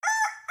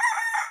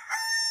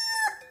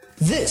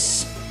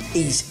This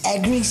is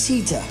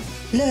AgriCita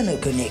Learner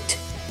Connect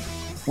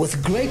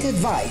with great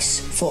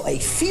advice for a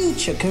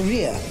future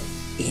career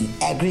in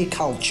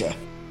agriculture.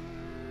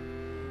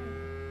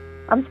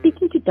 I'm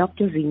speaking to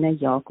Dr. Rina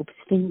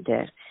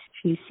Jacobs-Venter.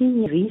 She's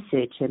Senior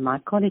Researcher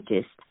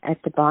Mycologist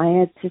at the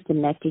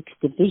Biosystematics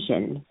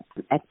Division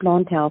at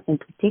Plant Health and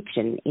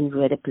Protection in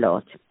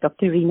Roodeplaat.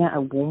 Dr. Rina, a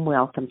warm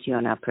welcome to you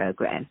on our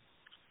program.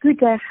 Good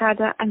day,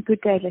 Gerda, and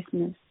good day,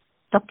 listeners.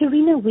 Dr.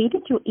 Rina, where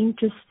did your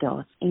interest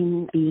start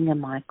in being a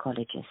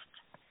mycologist?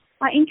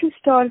 My interest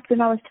started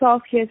when I was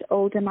 12 years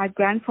old and my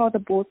grandfather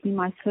bought me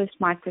my first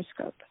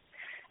microscope.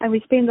 And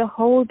we spent the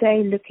whole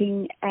day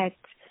looking at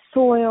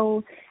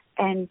soil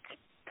and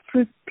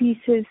fruit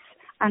pieces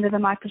under the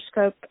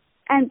microscope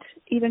and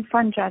even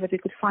fungi that we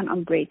could find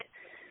on bread.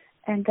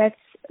 And that's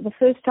the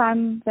first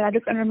time that I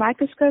looked under a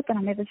microscope, and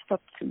I never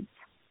stopped since.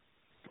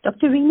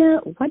 Dr.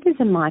 Rina, what does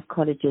a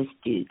mycologist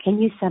do? Can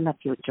you sum up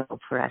your job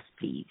for us,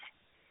 please?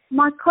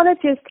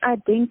 Mycologists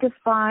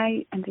identify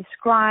and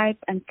describe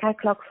and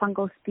catalog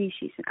fungal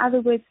species. In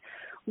other words,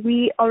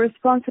 we are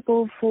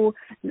responsible for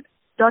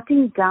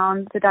jotting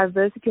down the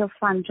diversity of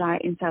fungi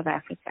in South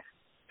Africa.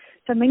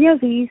 So many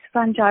of these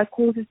fungi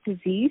causes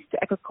disease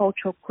to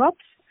agricultural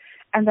crops,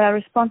 and they are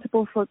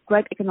responsible for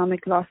great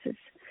economic losses.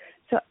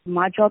 So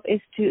my job is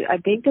to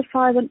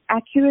identify them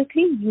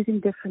accurately using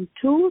different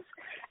tools,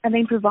 and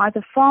then provide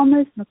the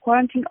farmers and the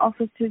quarantine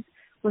officers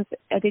with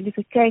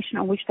identification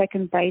on which they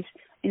can base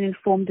an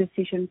informed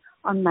decision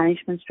on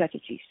management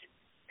strategies.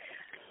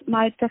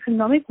 My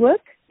taxonomic work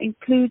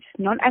includes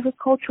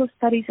non-agricultural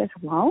studies as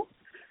well.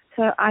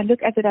 So I look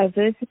at the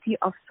diversity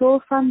of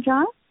soil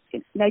fungi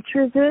in nature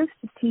reserves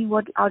to see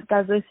what our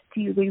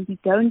diversity when we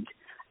don't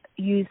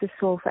use the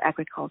soil for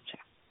agriculture.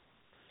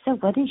 So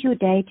what does your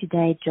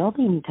day-to-day job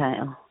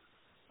entail?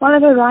 Well, a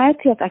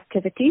variety of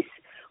activities.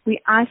 We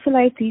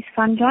isolate these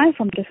fungi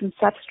from different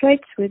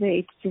substrates, whether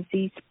it's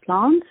diseased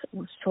plants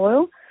or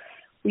soil.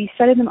 We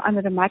study them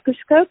under the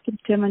microscope to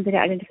determine their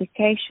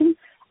identification,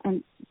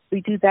 and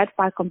we do that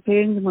by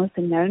comparing them with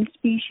the known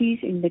species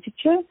in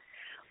literature.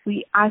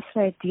 We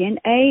isolate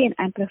DNA and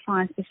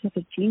amplify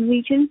specific gene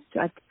regions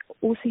to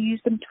also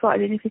use them for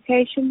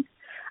identification.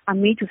 I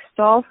meet with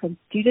staff and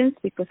students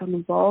because I'm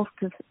involved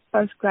with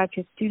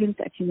postgraduate students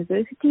at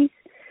universities.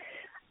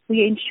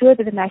 We ensure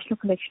that the National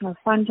Collection of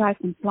Fungi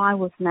comply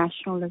with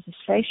national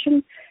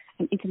legislation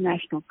and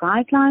international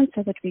guidelines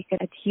so that we can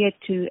adhere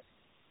to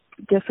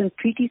different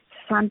treaties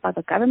signed by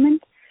the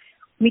government.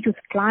 Meet with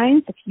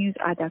clients that use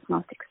our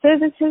diagnostic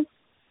services,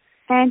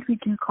 and we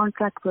do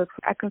contract work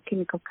for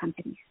agrochemical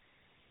companies.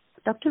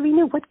 Dr.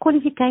 Rina, what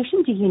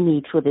qualification do you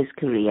need for this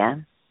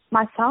career?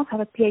 Myself, I have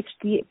a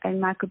PhD in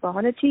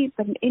microbiology,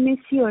 but an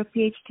MSc or a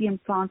PhD in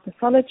plant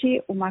pathology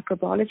or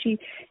microbiology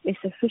is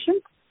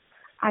sufficient.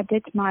 I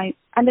did my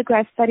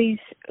undergrad studies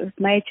with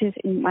majors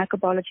in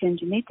microbiology and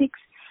genetics,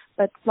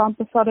 but plant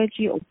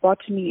pathology or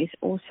botany is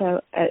also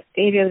an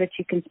area that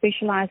you can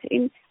specialize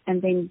in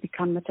and then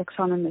become a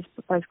taxonomist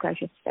for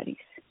postgraduate studies.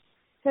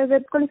 So the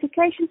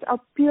qualifications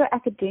are pure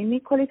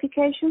academic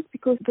qualifications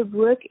because the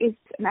work is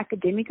an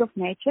academic of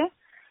nature.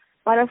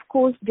 But of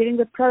course, during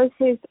the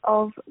process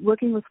of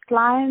working with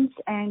clients,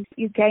 and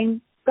you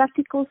gain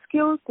practical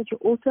skills that you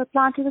also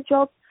apply to the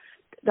job.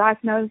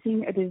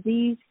 Diagnosing a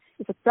disease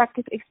is a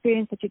practical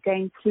experience that you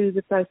gain through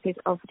the process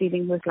of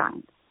dealing with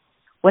clients.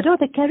 What are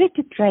the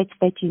character traits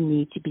that you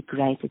need to be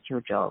great at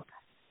your job?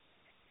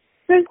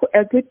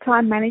 A good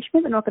time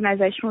management and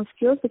organizational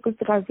skills because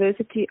the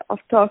diversity of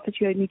tasks that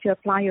you need to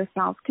apply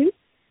yourself to.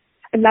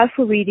 A love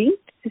for reading,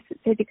 so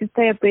that you can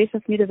stay abreast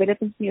of new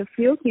developments in your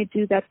field. You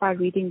do that by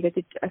reading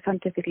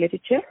scientific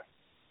literature.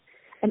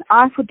 An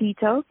eye for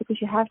detail because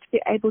you have to be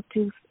able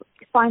to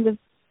find the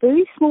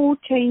very small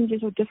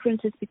changes or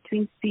differences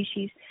between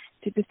species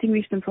to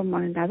distinguish them from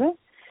one another.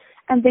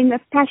 And then a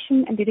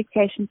passion and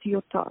dedication to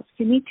your task.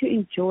 You need to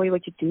enjoy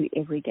what you do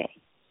every day.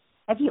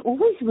 Have you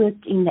always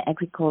worked in the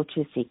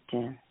agriculture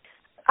sector?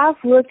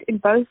 I've worked in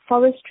both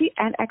forestry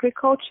and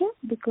agriculture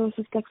because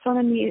the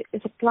taxonomy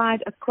is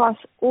applied across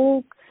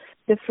all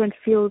different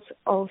fields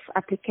of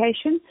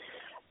application.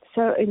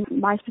 So in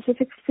my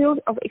specific field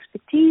of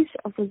expertise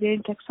of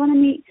Brazilian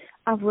taxonomy,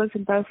 I've worked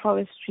in both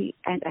forestry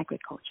and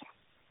agriculture.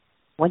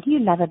 What do you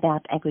love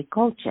about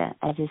agriculture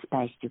as a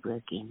space to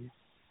work in?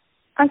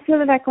 I feel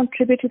that I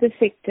contribute to the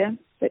sector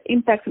that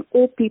impacts on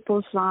all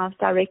people's lives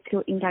directly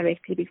or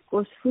indirectly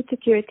because food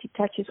security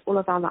touches all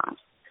of our lives.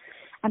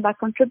 And by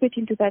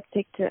contributing to that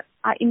sector,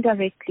 I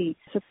indirectly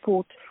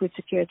support food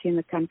security in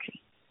the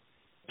country.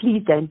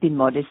 Please don't be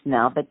modest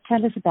now, but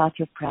tell us about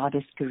your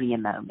proudest career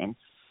moments.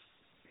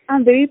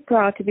 I'm very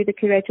proud to be the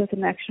curator of the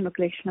National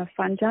Collection of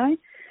Fungi,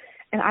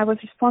 and I was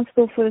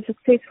responsible for the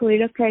successful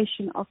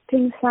relocation of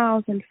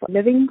 10,000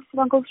 living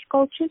fungal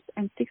cultures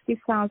and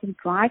 60,000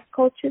 dried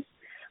cultures,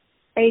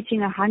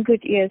 aging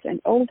 100 years and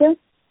older,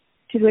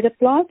 to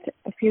Roodeplaat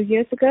a few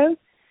years ago,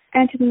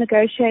 and to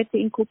negotiate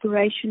the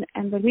incorporation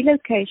and the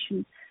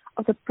relocation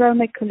of the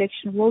ProMec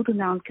collection,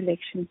 world-renowned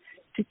collection,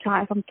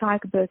 from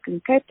Tygerberg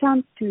in Cape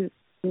Town to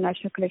the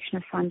National Collection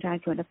of Fungi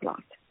at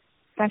Roodeplaat.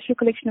 National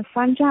Collection of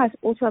Fungi has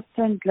also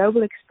obtained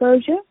global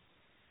exposure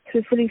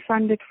through fully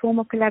funded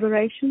formal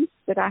collaborations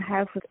that I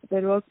have with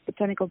the Royal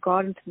Botanical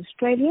Gardens in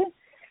Australia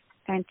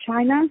and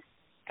China,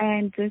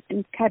 and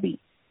in CABI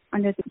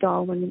under the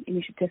Darwin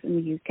Initiative in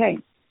the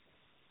UK.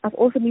 I've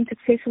also been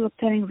successful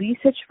obtaining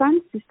research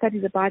funds to study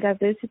the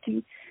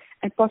biodiversity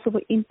and possible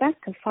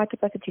impact of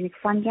phytopathogenic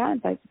fungi.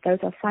 Those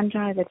are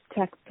fungi that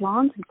attack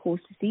plants and cause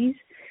disease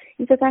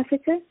in South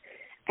Africa.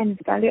 And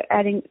the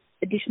value-adding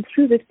addition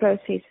through this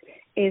process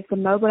is the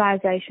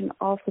mobilization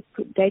of the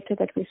data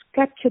that was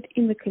captured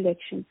in the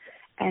collection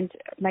and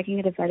making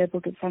it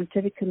available to the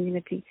scientific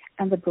community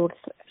and the broader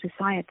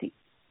society.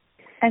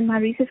 And my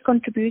research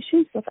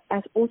contributions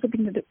has also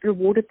been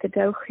rewarded the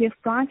Douw Geef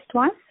Prize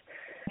twice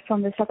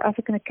from the South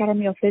African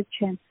Academy of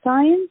Literature and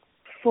Science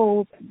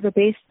for the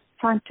best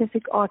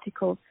scientific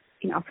article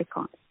in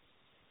Afrikaans.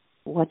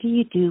 What do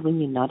you do when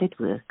you're not at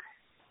work?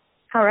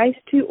 I raised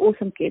two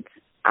awesome kids.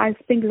 I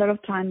spend a lot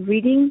of time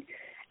reading,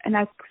 and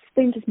I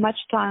spend as much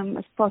time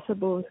as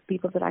possible with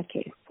people that I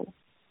care for.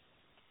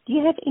 Do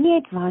you have any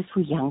advice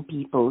for young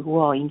people who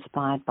are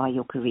inspired by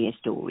your career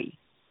story?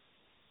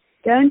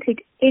 Don't let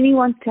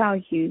anyone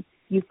tell you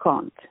you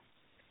can't.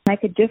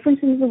 Make a difference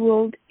in the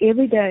world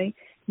every day,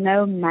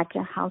 no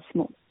matter how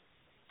small.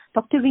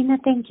 Dr. Rina,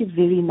 thank you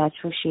very much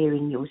for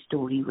sharing your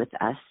story with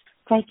us.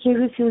 Take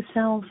care of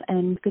yourself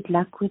and good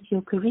luck with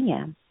your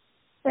career.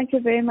 Thank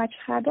you very much,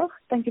 Haddock.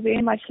 Thank you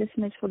very much,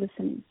 listeners, for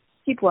listening.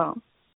 Keep well.